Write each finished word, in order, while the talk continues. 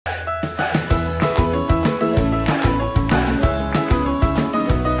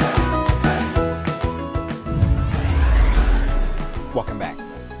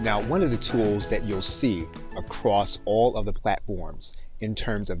one of the tools that you'll see across all of the platforms in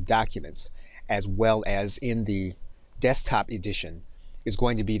terms of documents, as well as in the desktop edition, is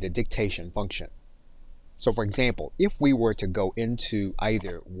going to be the dictation function. So for example, if we were to go into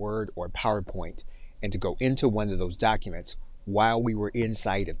either Word or PowerPoint and to go into one of those documents while we were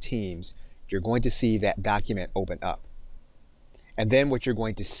inside of Teams, you're going to see that document open up. And then what you're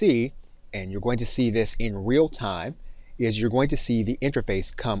going to see, and you're going to see this in real time, is you're going to see the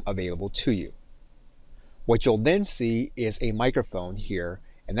interface come available to you. What you'll then see is a microphone here,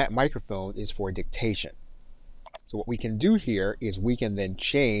 and that microphone is for dictation. So what we can do here is we can then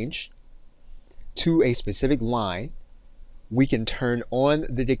change to a specific line. We can turn on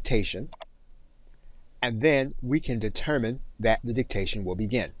the dictation, and then we can determine that the dictation will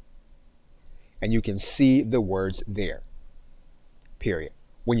begin. And you can see the words there, period.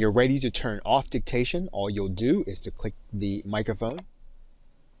 When you're ready to turn off dictation, all you'll do is to click the microphone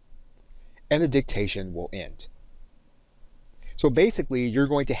and the dictation will end. So basically, you're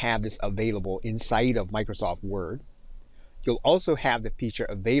going to have this available inside of Microsoft Word. You'll also have the feature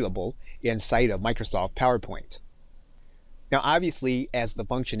available inside of Microsoft PowerPoint. Now obviously, as the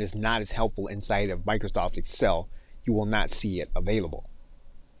function is not as helpful inside of Microsoft Excel, you will not see it available.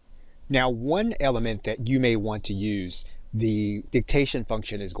 Now one element that you may want to use, the dictation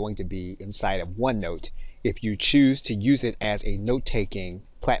function, is going to be inside of OneNote if you choose to use it as a note-taking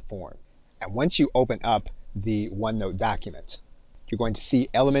platform. And once you open up the OneNote document, you're going to see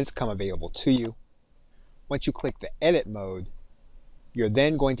elements come available to you. Once you click the edit mode, you're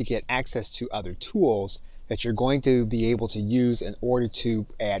then going to get access to other tools that you're going to be able to use in order to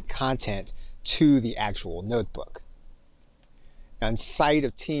add content to the actual notebook. Now inside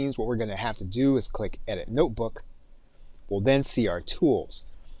of Teams, what we're going to have to do is click Edit Notebook. We'll then see our tools.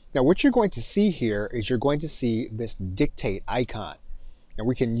 Now what you're going to see here is you're going to see this dictate icon, and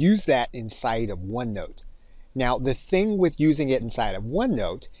we can use that inside of OneNote. Now the thing with using it inside of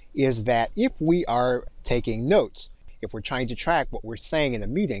OneNote is that if we are taking notes, if we're trying to track what we're saying in a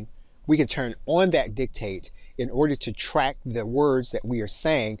meeting, we can turn on that dictate in order to track the words that we are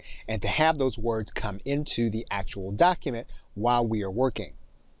saying and to have those words come into the actual document while we are working.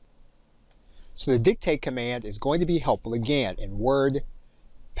 So the dictate command is going to be helpful again in Word,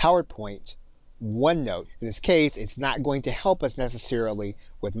 PowerPoint, OneNote. In this case, it's not going to help us necessarily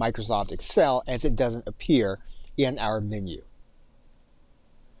with Microsoft Excel as it doesn't appear in our menu.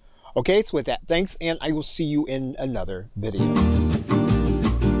 Okay, so with that, thanks, and I will see you in another video.